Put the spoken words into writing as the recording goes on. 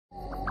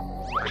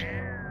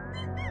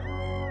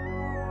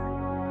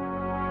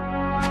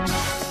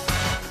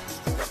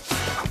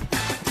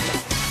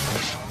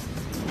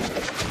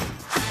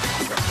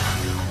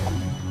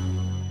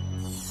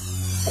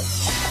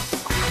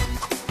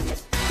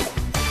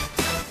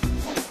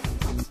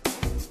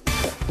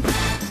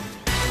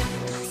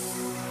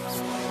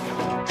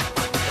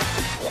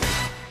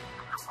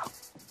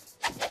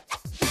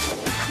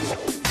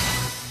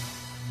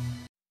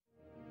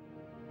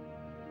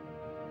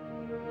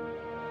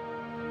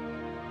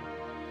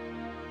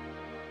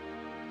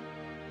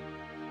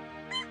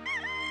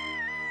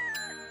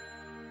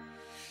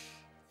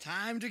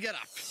Time to get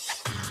up.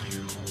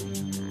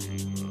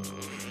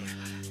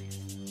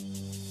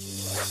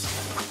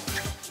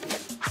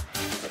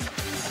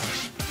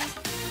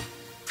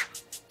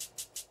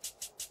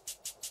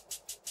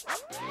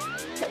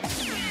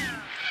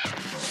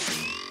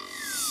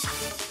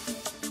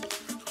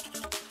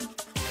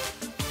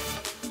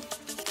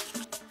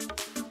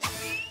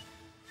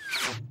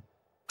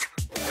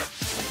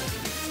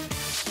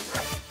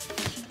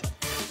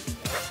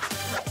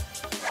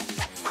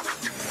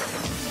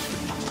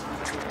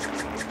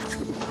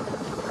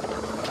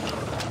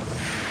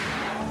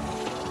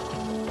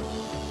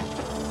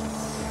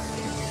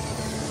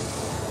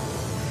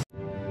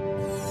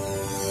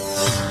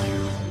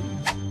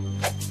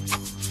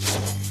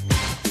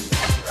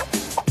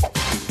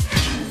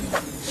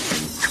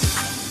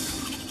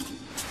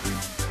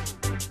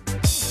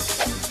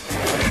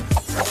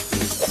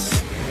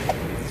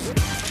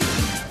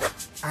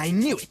 I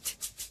knew it.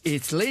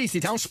 It's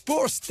LazyTown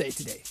Sports Day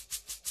today.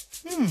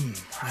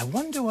 I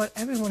wonder what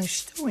everyone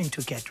is doing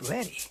to get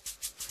ready.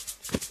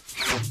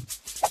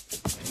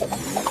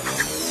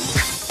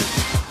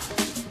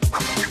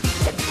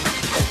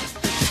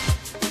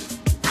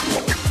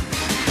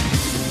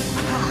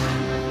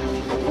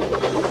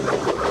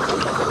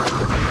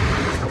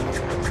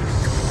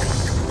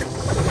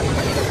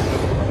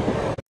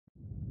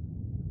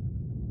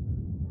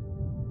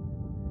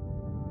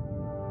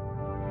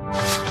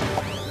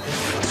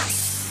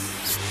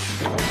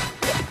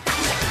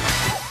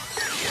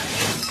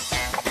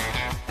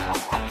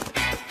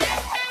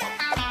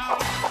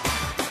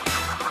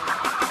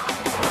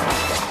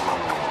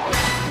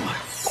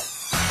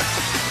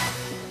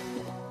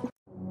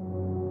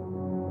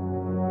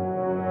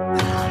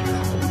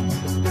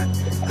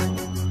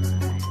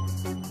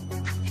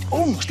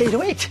 Almost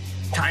 8:08.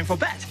 Time for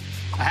bed.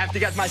 I have to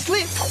get my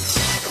sleep.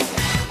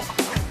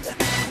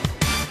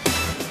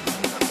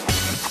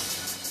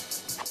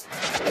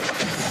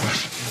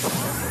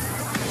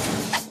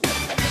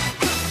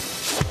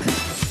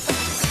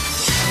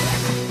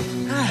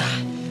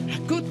 A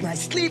good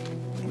night's sleep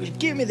will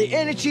give me the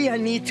energy I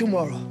need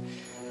tomorrow.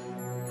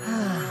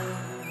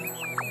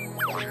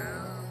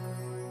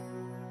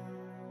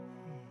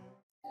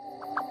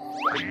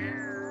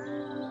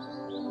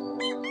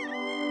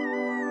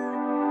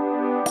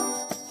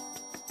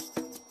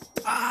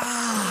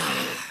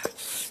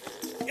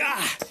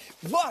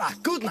 What a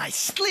good night's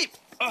sleep!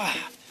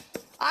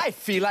 I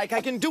feel like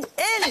I can do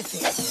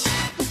anything.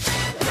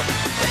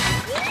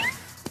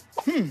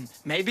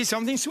 Maybe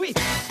something sweet.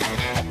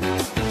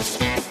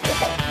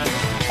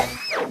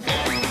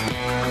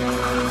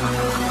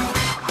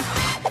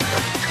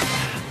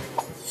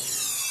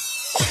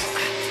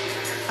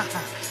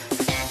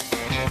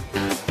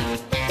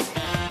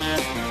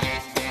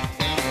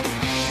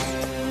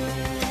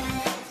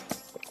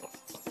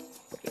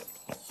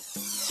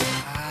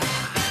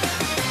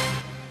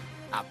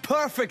 A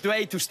perfect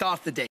way to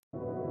start the day.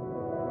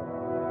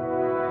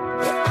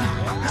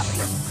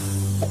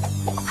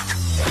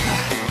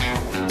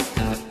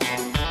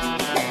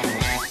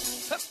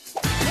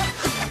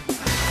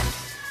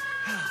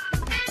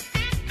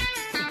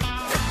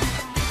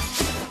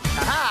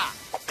 Aha!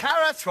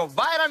 Carrots for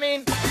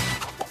vitamin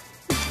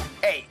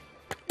A.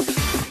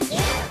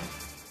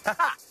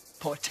 Aha!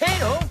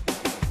 Potato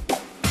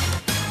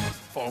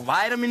for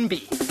vitamin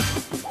B.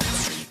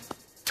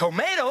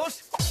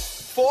 Tomatoes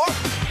for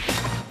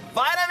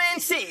vitamin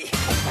C.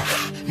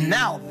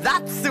 Now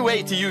that's the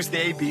way to use the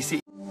ABC.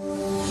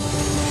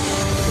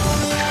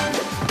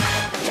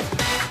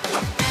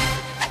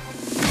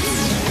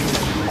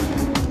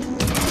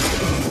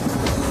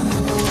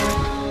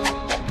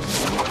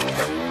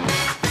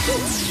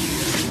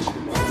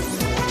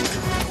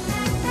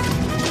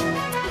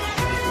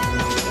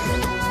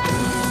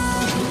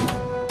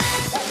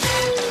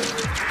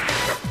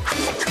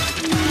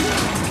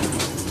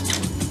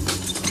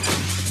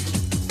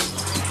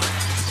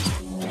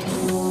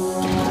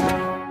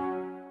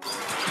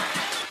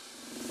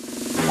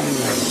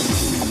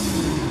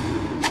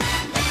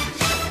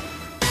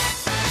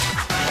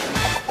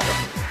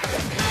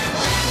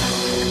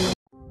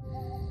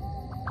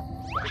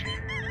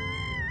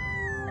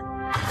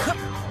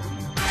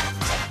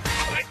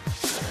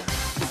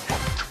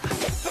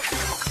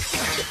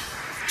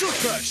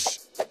 Toothbrush.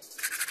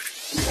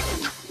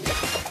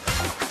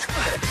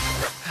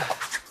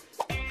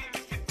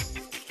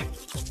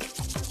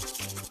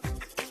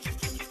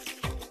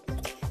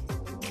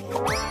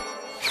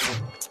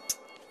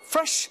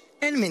 Fresh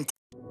and mint.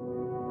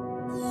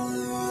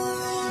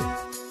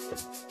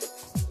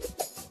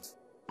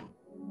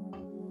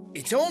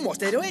 It's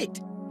almost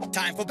 8:08.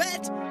 Time for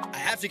bed. I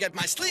have to get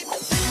my sleep.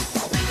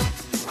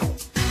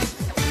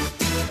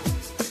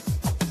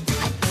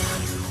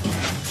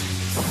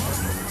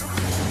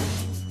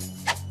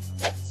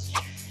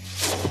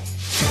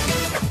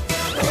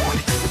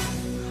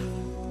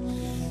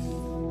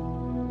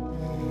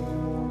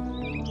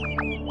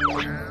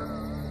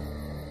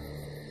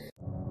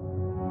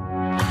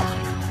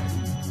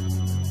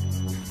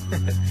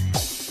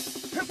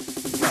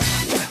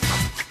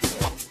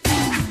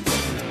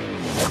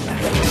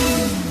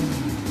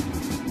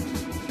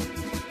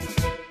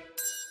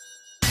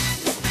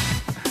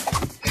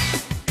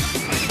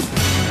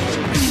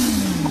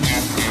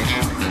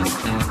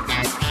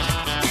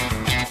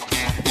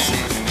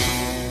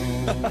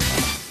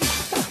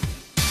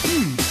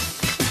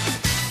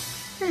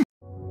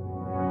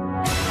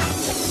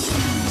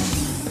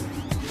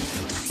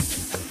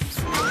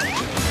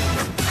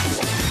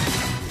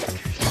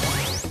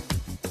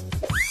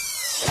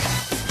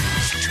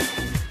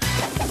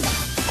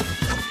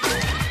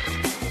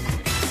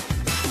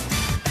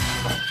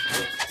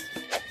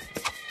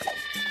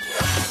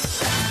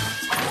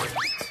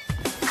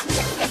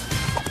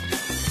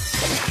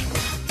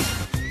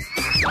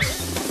 Light!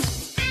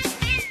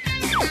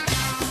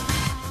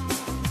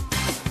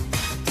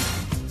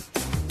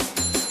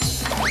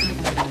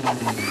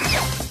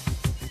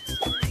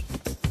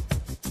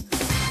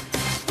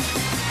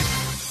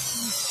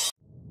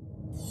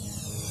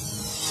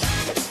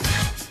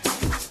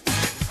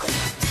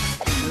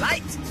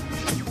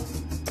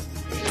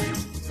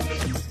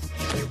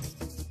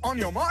 On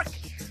your mark.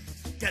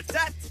 Get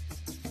set.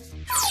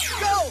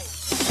 Go!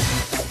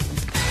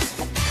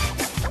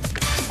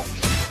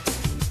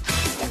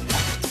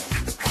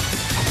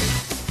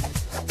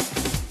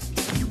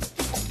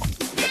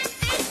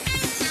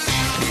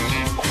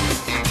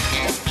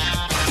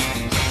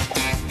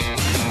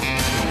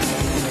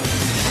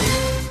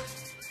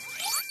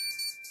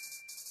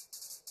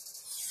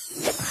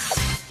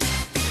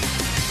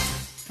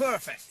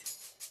 Perfect.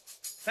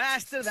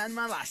 Faster than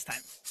my last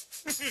time.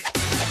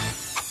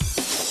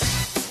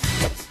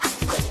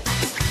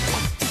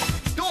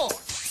 Door!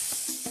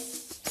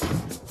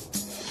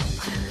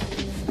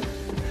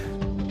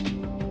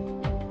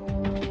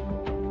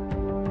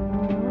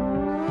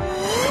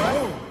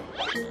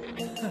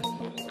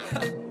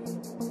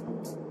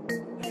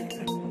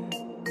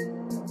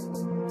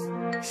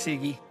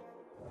 Siggy.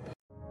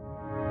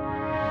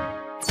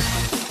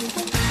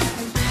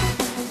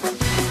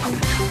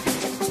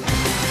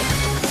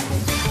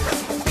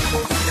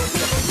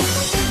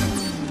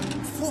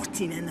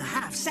 And a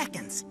half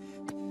seconds.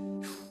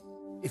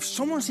 If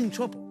someone's in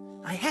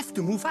trouble, I have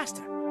to move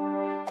faster.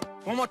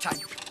 One more time.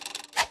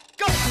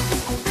 Go!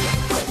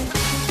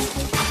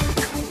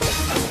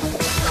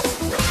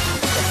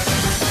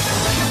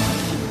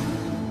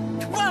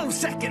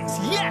 Seconds,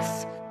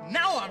 yes!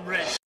 Now I'm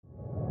ready!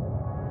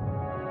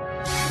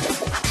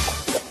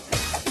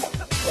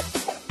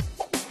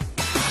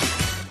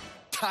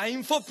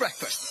 Time for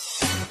breakfast.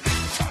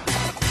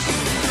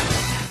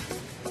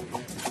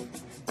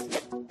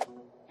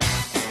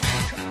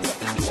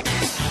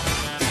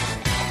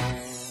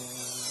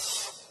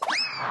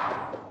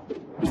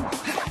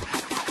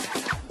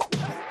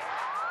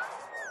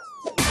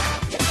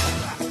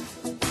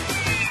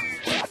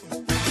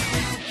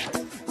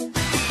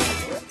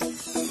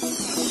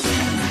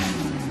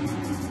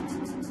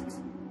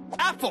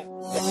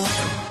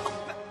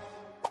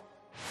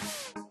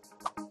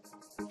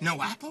 No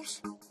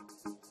apples?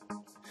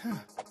 Huh.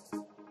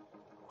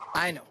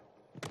 I know.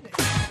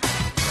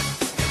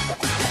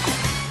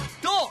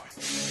 Door!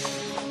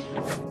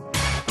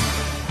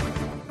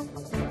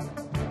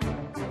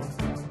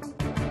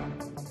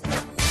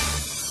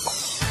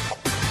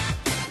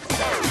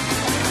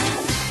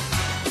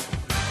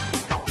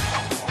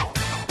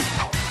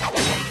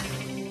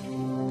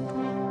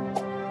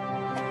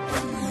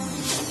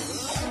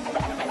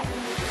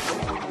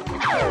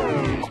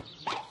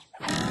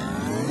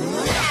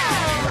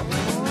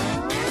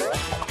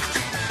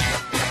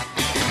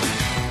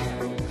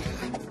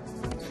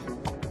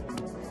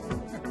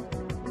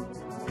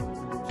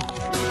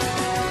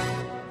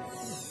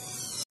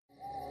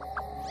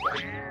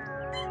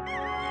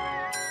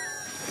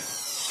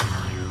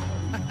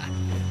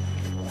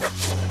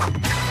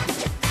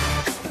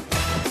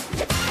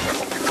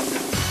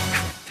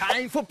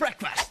 Time for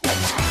breakfast.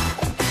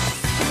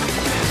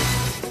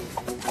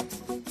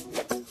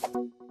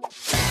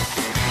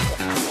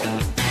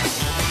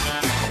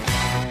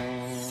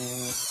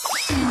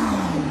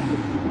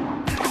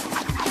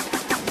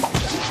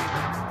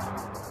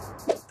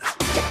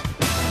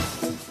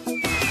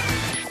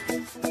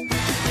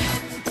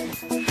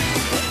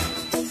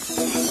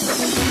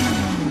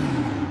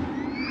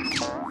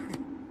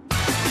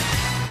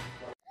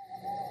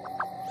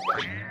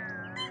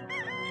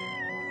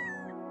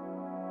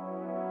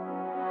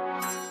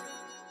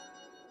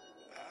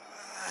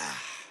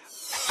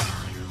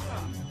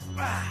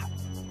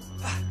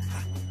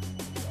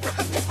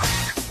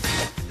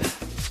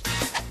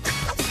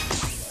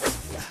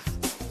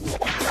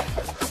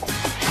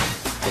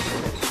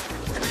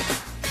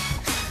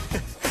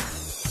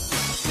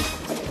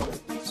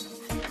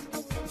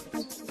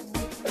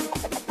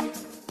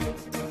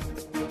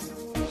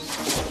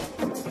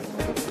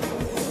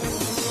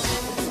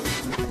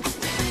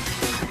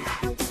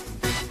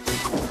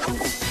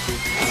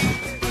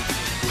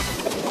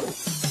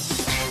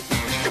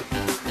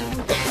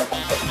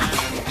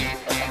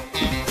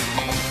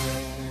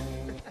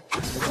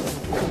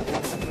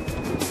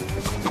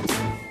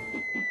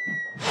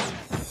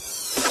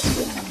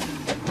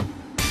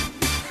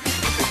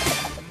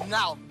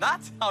 Now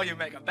that's how you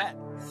make a bet.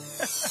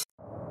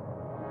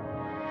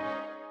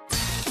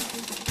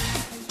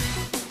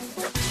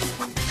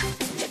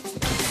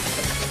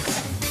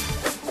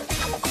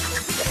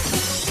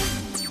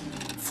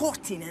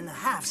 And a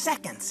half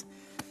seconds.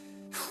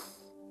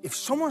 If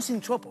someone's in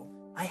trouble,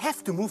 I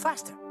have to move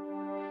faster.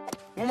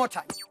 One more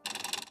time.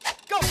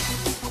 Go!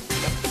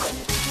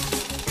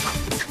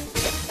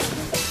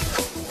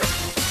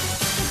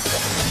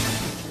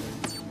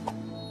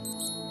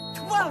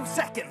 12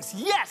 seconds,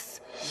 yes!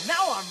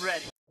 Now I'm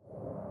ready.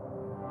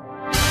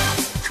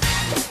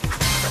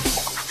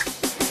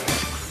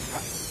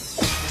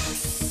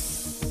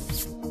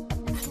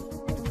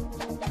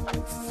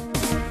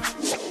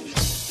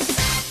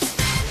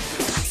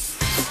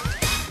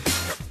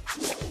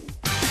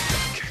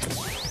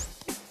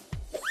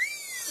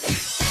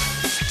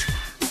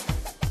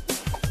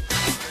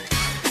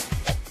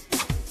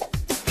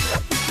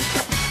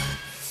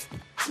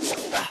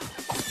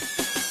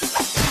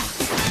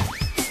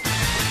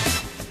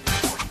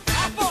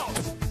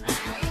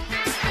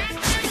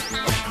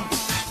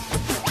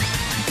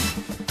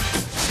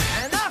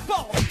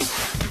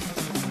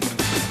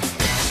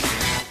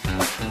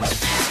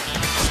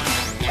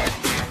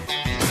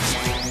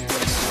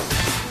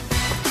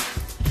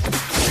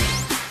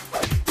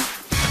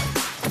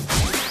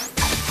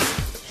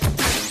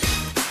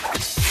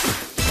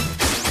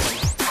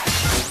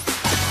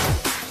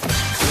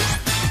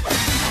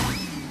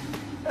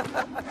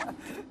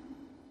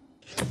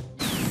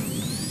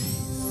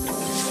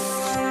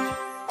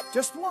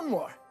 Just one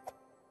more.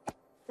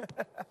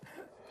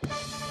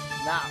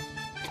 Now,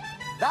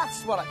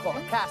 that's what I call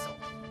a castle.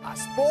 A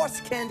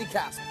sports candy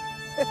castle.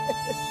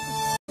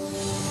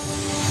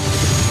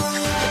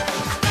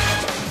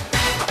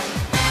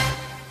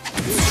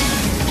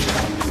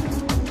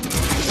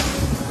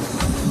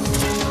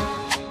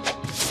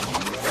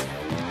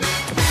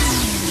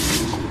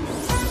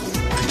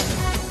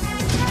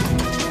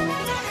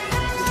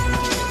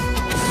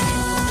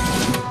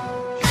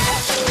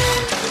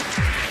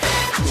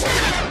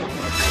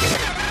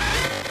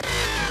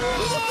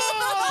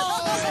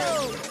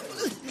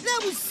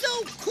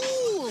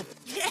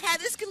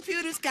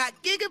 Got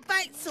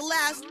gigabytes to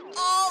last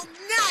all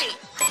night.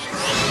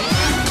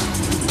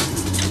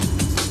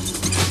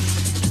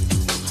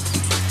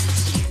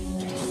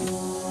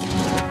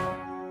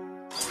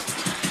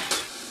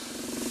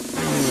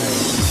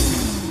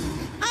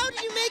 How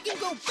do you make him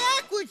go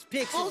backwards,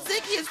 Pixel? Well,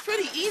 Ziggy, is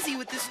pretty easy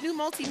with this new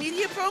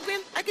multimedia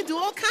program. I can do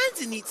all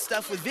kinds of neat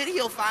stuff with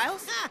video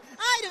files.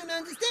 I don't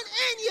understand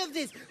any of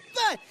this,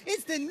 but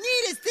it's the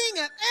neatest thing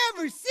I've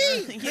ever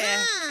seen.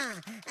 Yeah.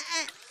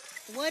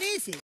 What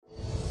is it?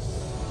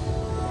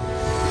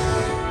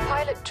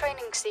 Pilot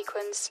training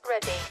sequence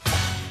ready.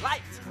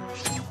 Light!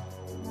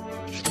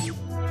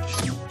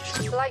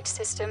 Light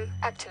system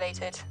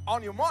activated.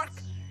 On your mark,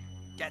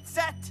 get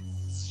set,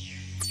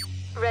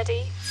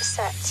 Ready,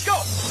 set. go!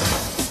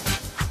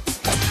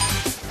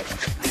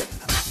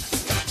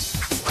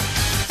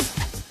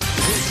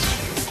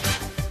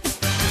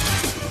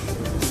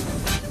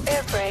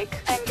 Air brake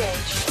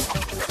engaged.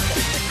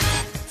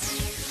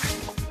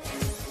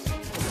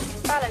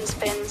 Balance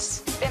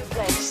pins in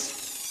place.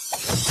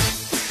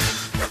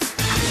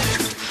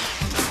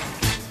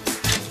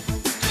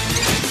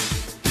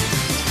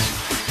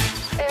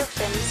 Air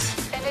fins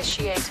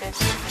initiated.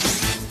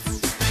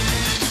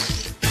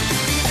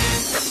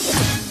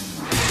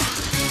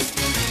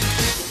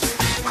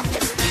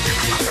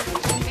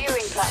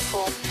 Viewing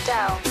platform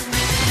down.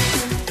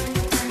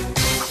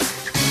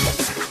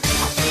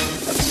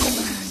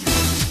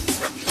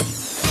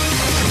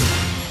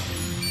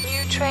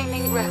 New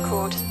training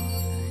record.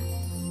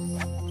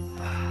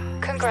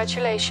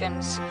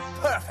 Congratulations.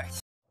 Perfect.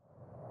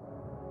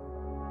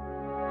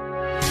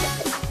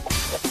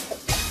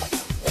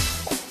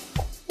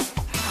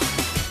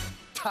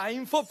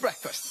 Time for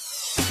breakfast.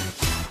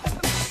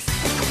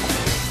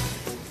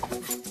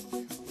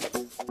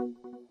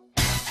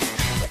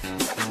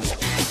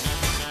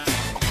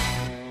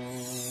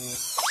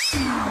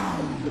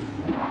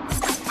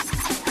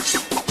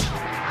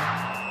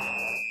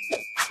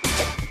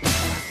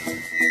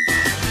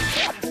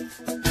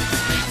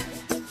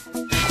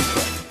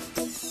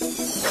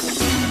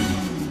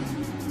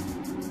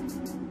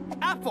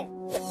 Apple.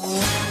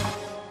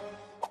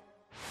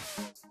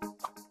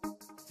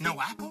 No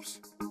apples?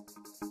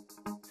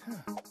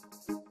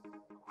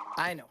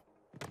 I know.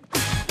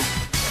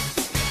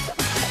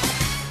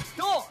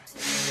 Door.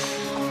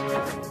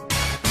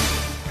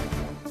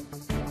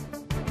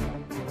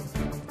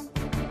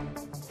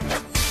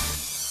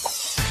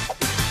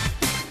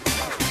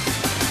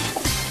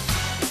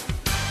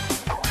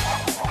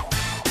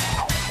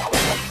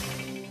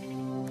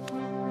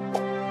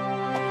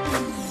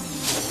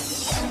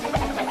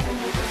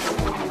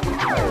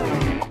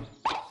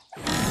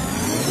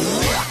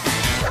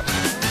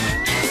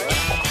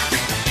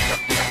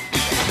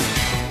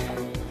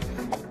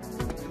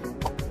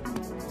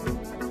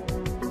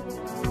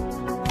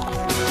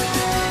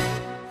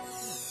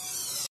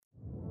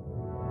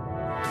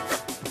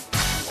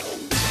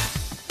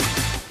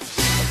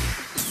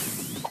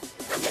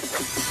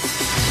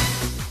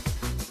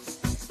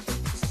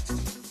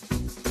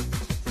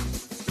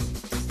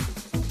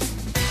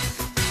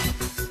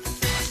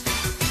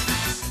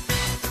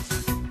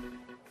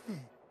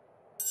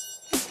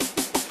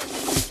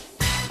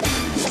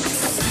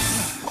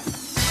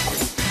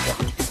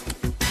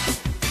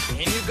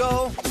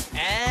 Go,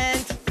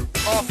 and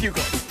off you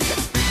go.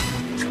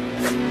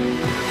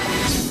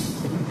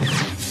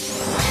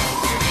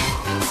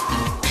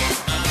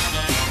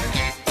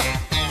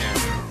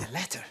 The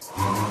letter.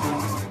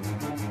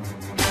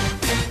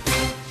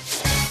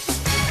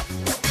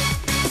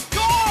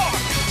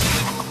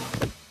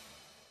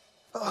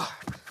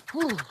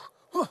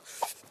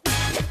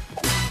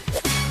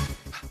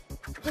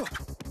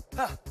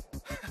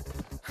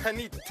 I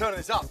need to turn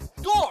this up.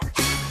 Door!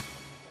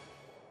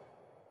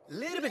 A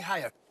little bit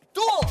higher.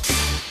 Door!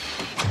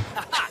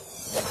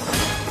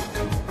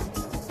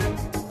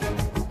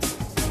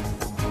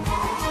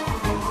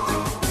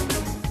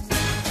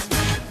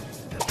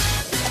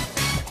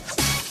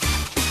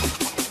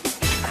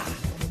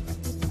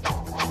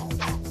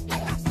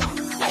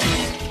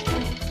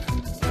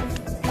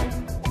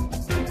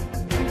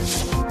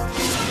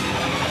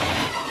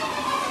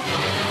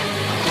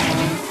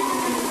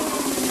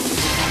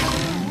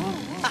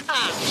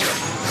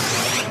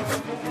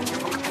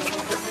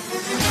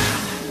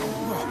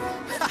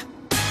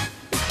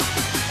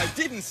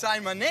 Didn't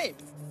sign my name.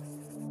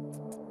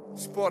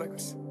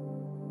 Sportacus.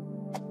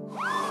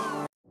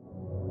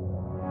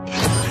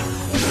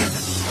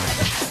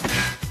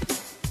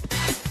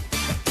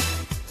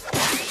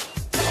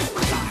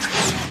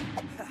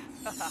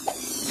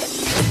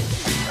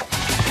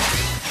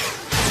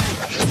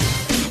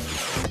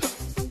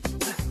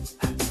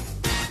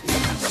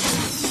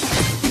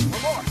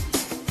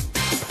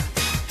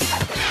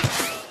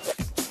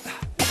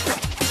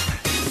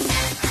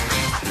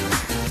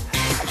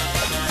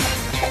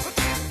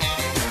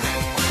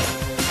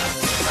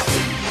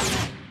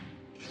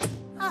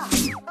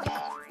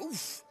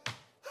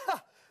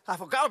 I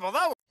forgot about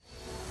that one.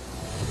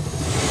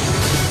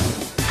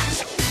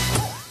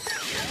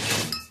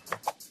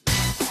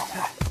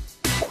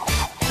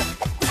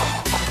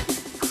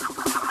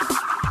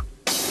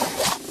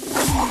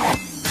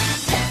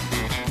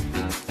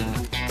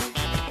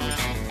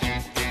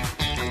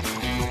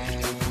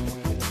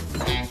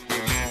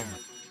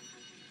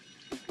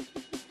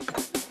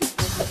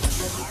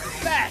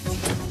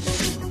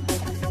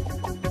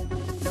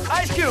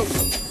 Ice cube!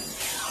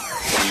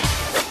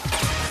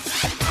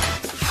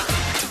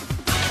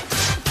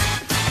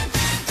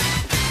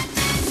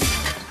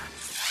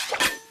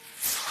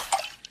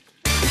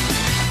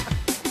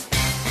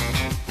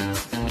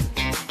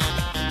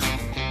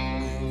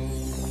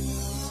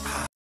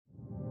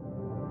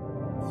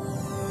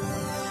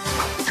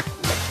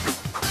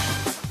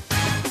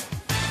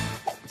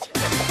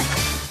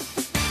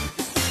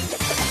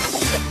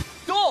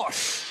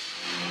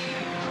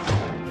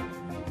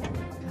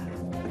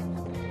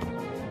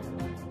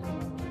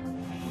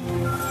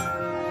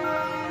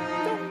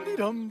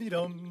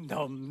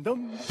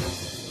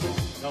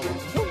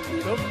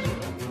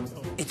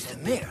 It's the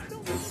mayor.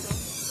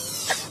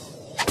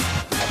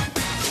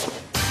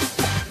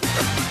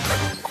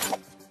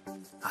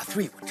 A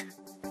 3-wood.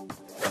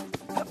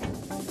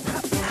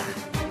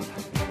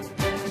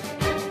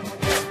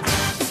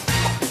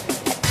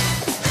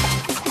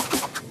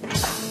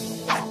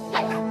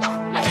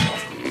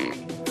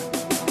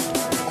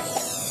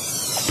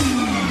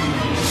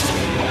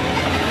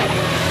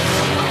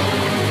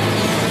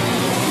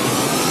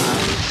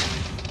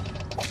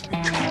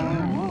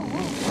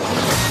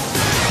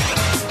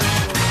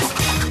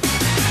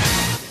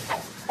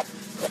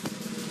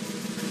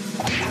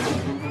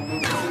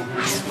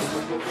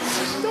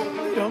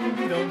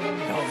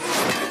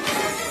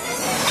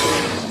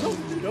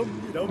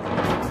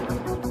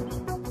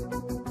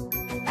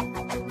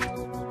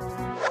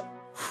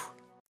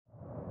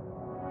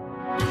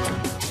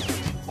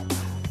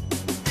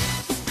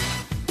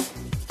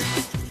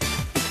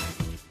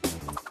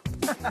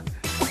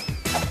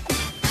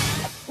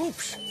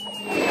 Oops!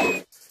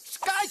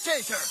 Sky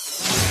Chaser!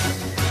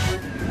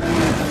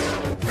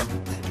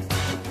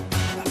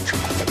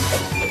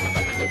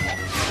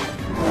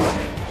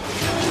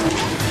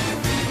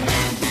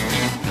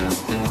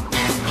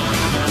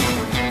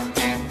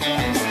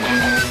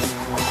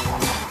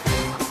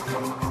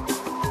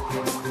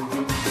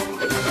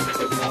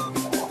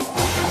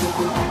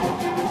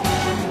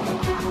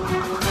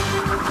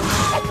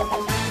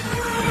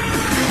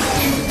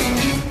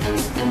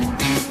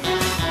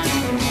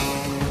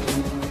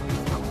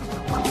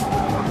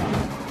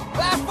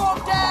 Platform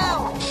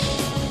down!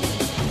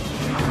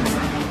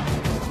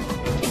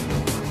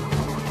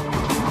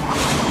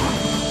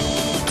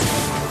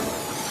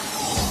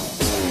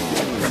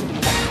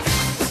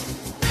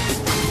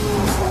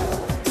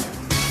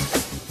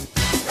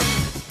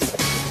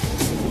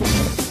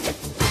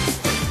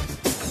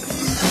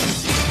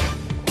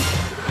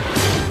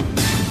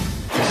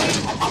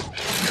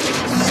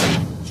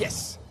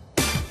 Yes.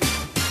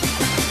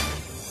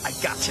 I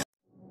gotcha.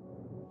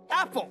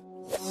 Apple.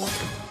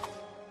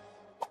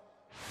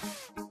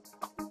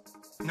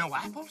 No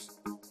apples?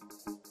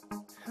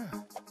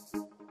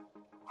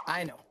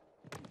 I know.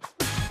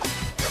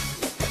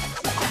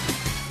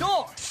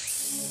 Door!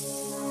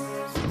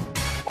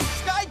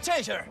 Sky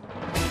Chaser!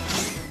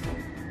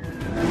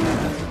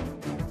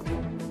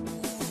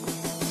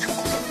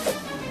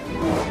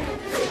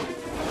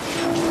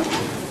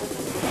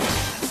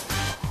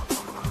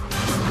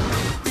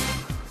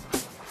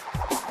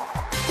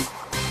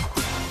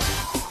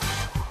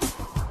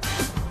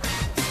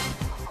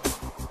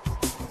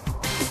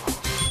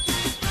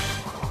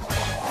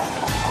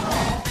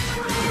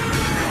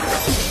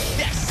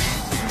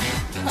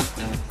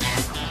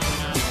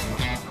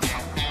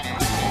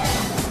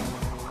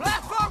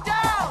 Platform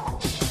down!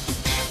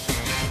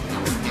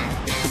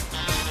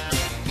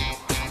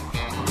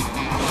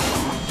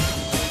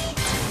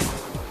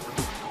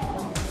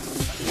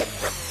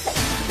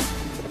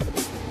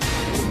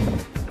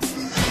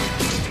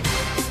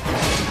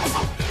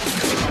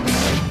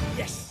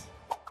 Yes!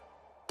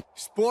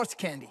 Sports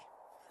candy.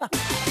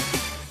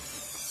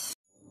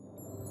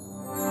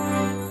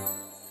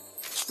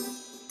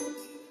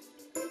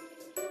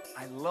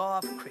 I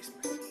love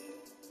Christmas.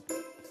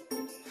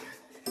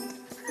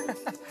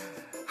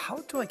 How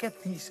do I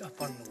get these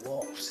up on the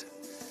walls?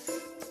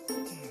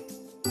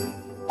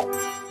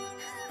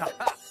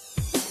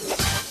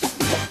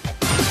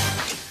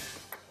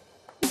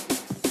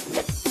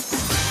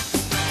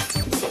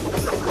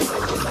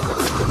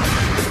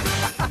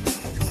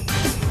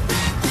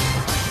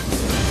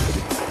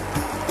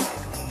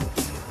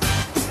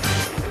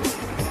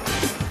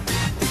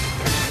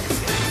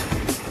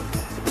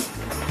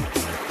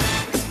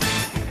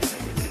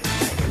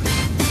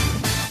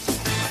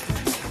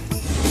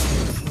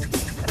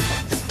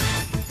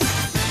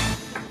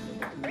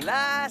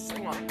 Last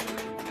one.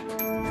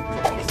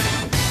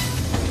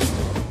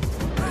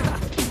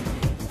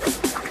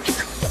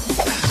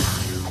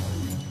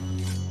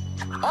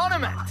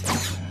 Ornament.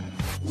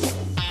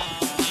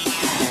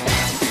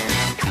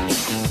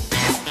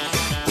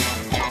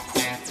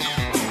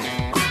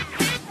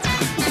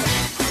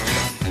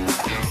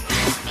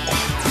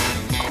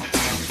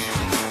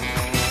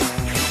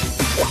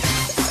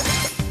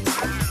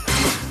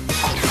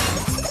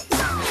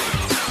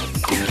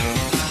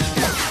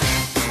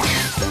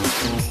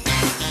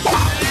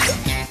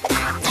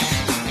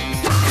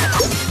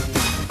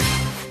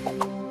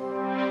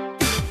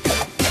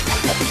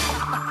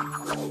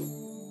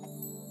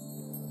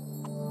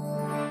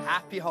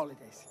 Happy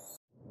holidays.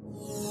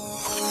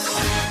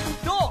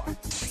 Door!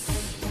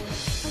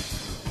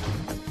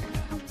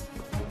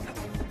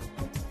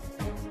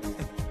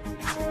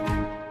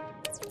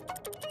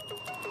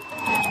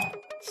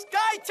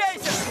 Sky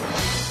Chaser!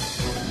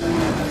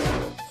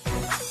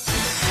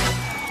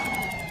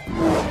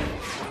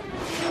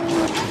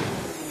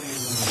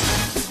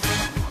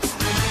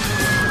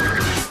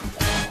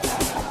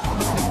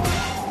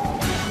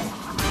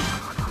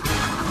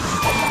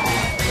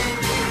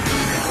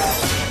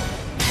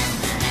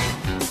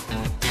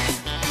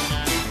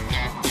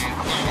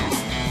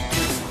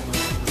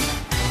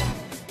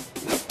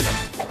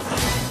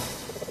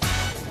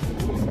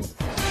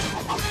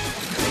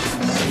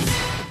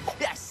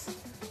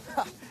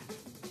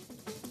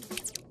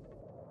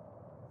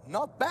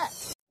 Not bad.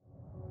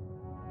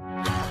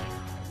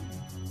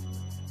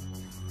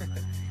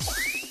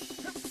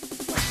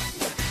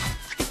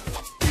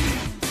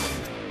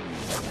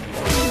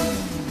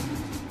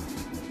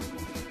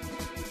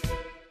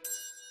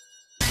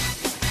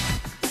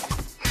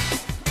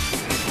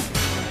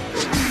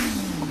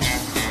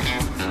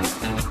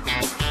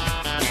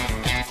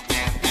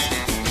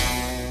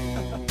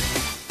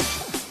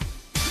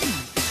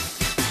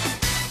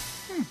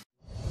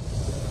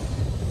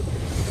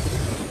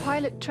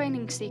 Pilot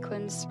training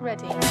sequence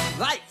ready.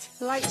 Light!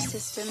 Light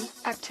system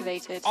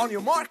activated. On your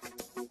mark.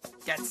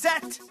 Get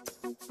set.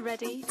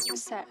 Ready,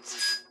 set.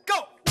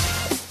 Go!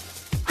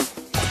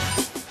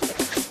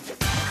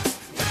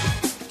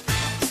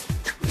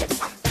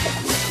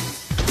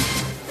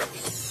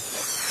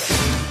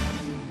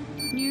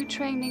 New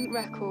training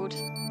record.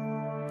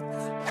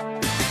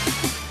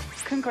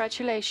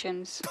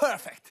 Congratulations.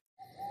 Perfect.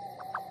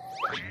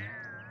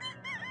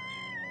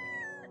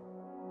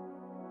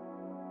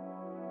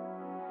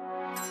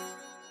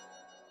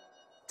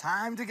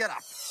 Time to get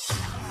up.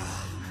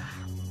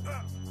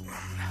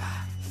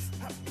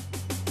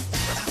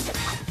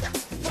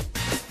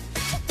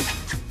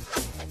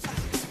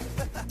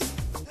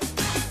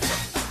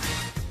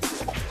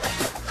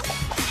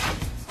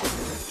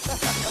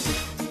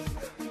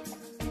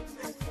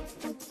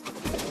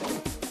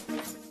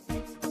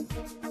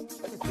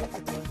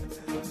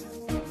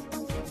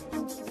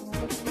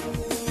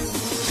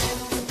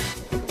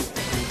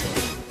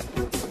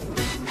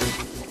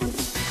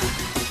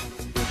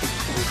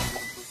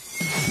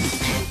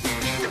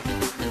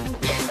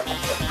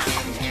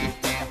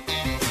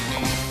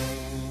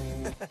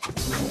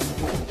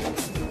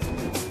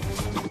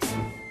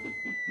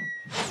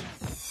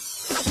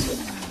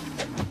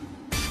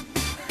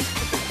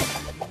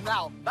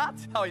 Now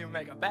that's how you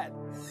make a bed.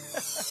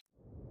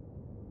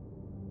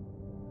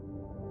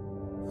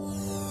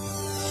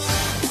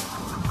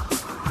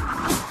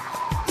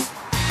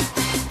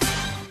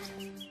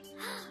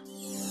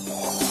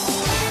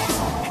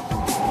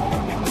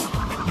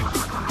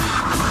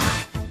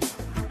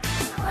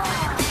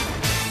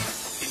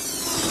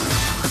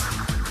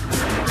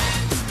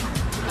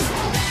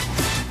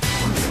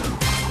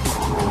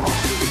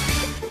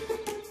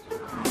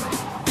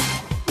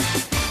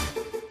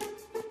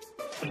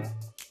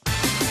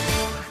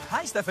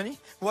 Hi, Stephanie.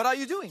 What are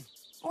you doing?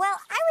 Well,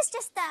 I was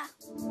just,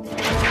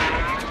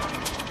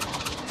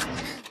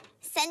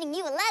 sending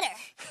you a letter.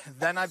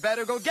 Then I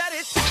better go get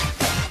it.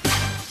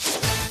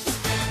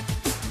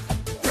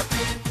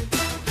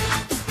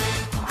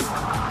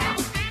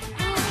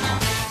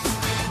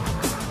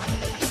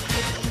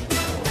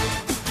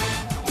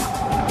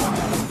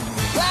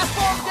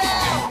 Platform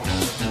down!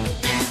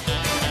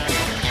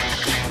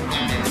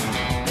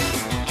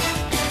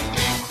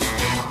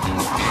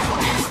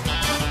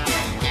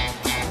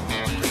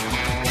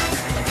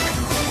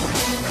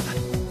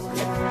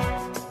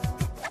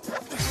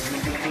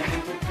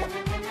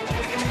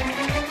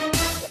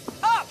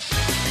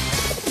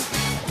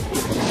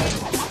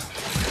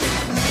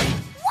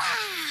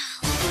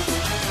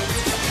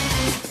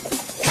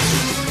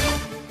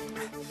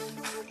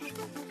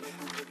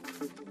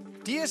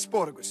 Dear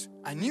Sportacus,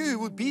 I knew you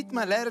would beat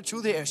my ladder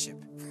through the airship.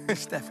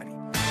 Stephanie.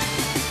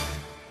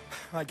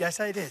 I guess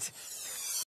I did.